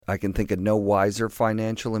I can think of no wiser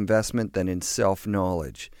financial investment than in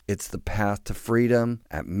self-knowledge. It's the path to freedom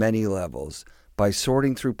at many levels. By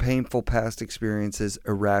sorting through painful past experiences,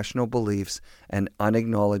 irrational beliefs, and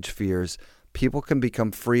unacknowledged fears, people can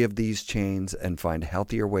become free of these chains and find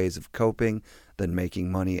healthier ways of coping than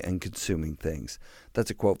making money and consuming things.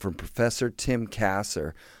 That's a quote from Professor Tim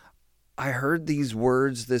Kasser. I heard these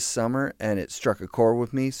words this summer and it struck a chord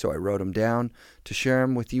with me, so I wrote them down to share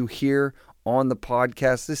them with you here on the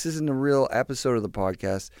podcast. This isn't a real episode of the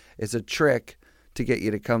podcast. It's a trick to get you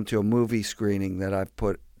to come to a movie screening that I've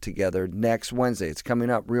put together next Wednesday. It's coming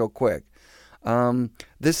up real quick.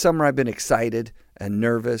 This summer I've been excited and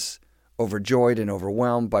nervous, overjoyed and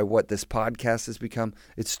overwhelmed by what this podcast has become.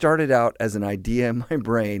 It started out as an idea in my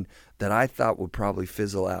brain that I thought would probably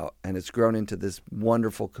fizzle out, and it's grown into this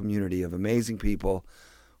wonderful community of amazing people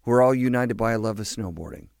who are all united by a love of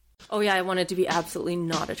snowboarding. Oh yeah, I wanted to be absolutely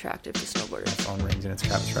not attractive to snowboarders. My phone rings and it's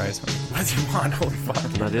Travis Rice. What do you want? Holy fuck.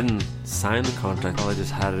 And I didn't sign the contract. I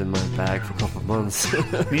just had it in my bag for a couple of months.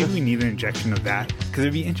 Maybe we need an injection of that, because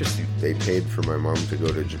it'd be interesting. They paid for my mom to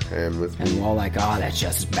go to Japan with me. And we're all like, oh, that's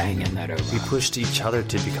just banging that over. We pushed each other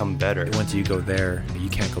to become better. Once you go there, you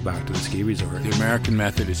can't go back to the ski resort. The American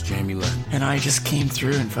method is Jamie Lynn. And I just came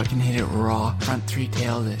through and fucking hit it raw. Front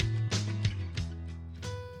three-tailed it.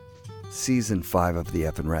 Season 5 of the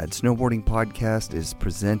Effin' Rad Snowboarding Podcast is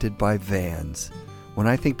presented by Vans. When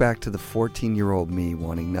I think back to the 14-year-old me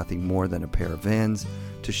wanting nothing more than a pair of Vans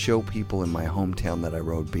to show people in my hometown that I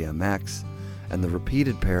rode BMX, and the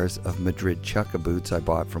repeated pairs of Madrid Chukka boots I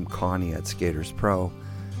bought from Connie at Skaters Pro,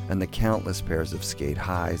 and the countless pairs of skate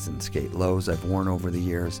highs and skate lows I've worn over the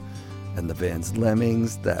years, and the Vans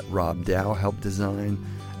Lemmings that Rob Dow helped design,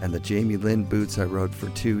 and the Jamie Lynn boots I rode for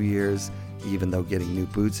 2 years, even though getting new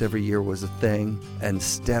boots every year was a thing, and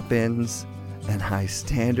step-ins and high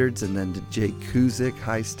standards, and then to Jake Kuzik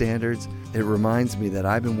high standards. It reminds me that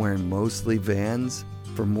I've been wearing mostly Vans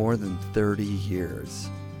for more than 30 years,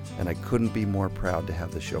 and I couldn't be more proud to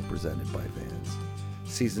have the show presented by Vans.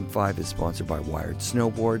 Season 5 is sponsored by Wired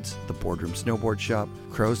Snowboards, the Boardroom Snowboard Shop,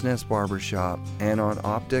 Crow's Nest Barber Shop, Anon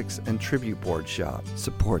Optics, and Tribute Board Shop.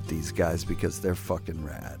 Support these guys because they're fucking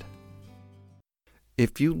rad.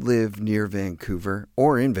 If you live near Vancouver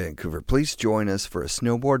or in Vancouver, please join us for a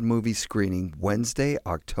snowboard movie screening Wednesday,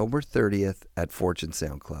 October 30th at Fortune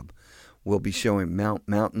Sound Club. We'll be showing Mount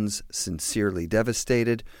Mountain's Sincerely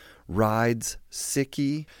Devastated, Rides,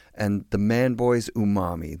 Sicky, and the Man Boys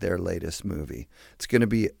Umami, their latest movie. It's going to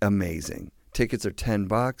be amazing. Tickets are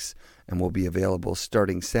 $10 and will be available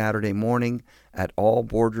starting Saturday morning at all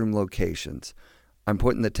Boardroom locations. I'm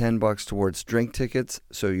putting the $10 towards drink tickets,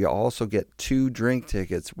 so you also get 2 drink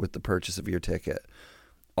tickets with the purchase of your ticket.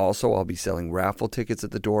 Also, I'll be selling raffle tickets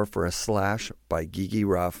at the door for a Slash by Gigi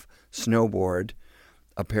Ruff snowboard,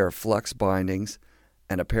 a pair of Flux bindings,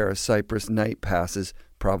 and a pair of Cypress night passes,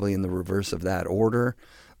 probably in the reverse of that order.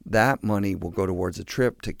 That money will go towards a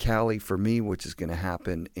trip to Cali for me, which is going to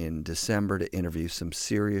happen in December to interview some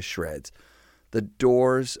serious shreds. The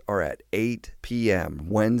doors are at 8 p.m.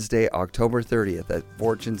 Wednesday, October 30th at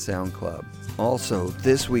Fortune Sound Club. Also,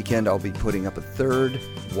 this weekend I'll be putting up a 3rd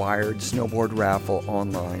Wired Snowboard raffle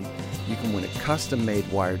online. You can win a custom-made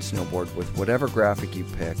Wired snowboard with whatever graphic you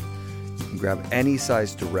pick. You can grab any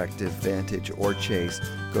size Directive, Vantage, or Chase.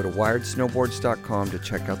 Go to wiredsnowboards.com to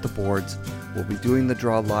check out the boards. We'll be doing the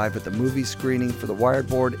draw live at the movie screening for the Wired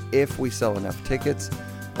board if we sell enough tickets.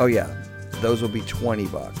 Oh yeah, those will be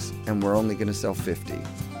 $20, and we're only going to sell 50.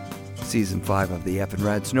 Season 5 of the Effin'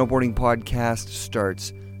 Rad Snowboarding Podcast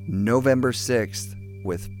starts November 6th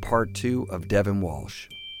with Part 2 of Devin Walsh.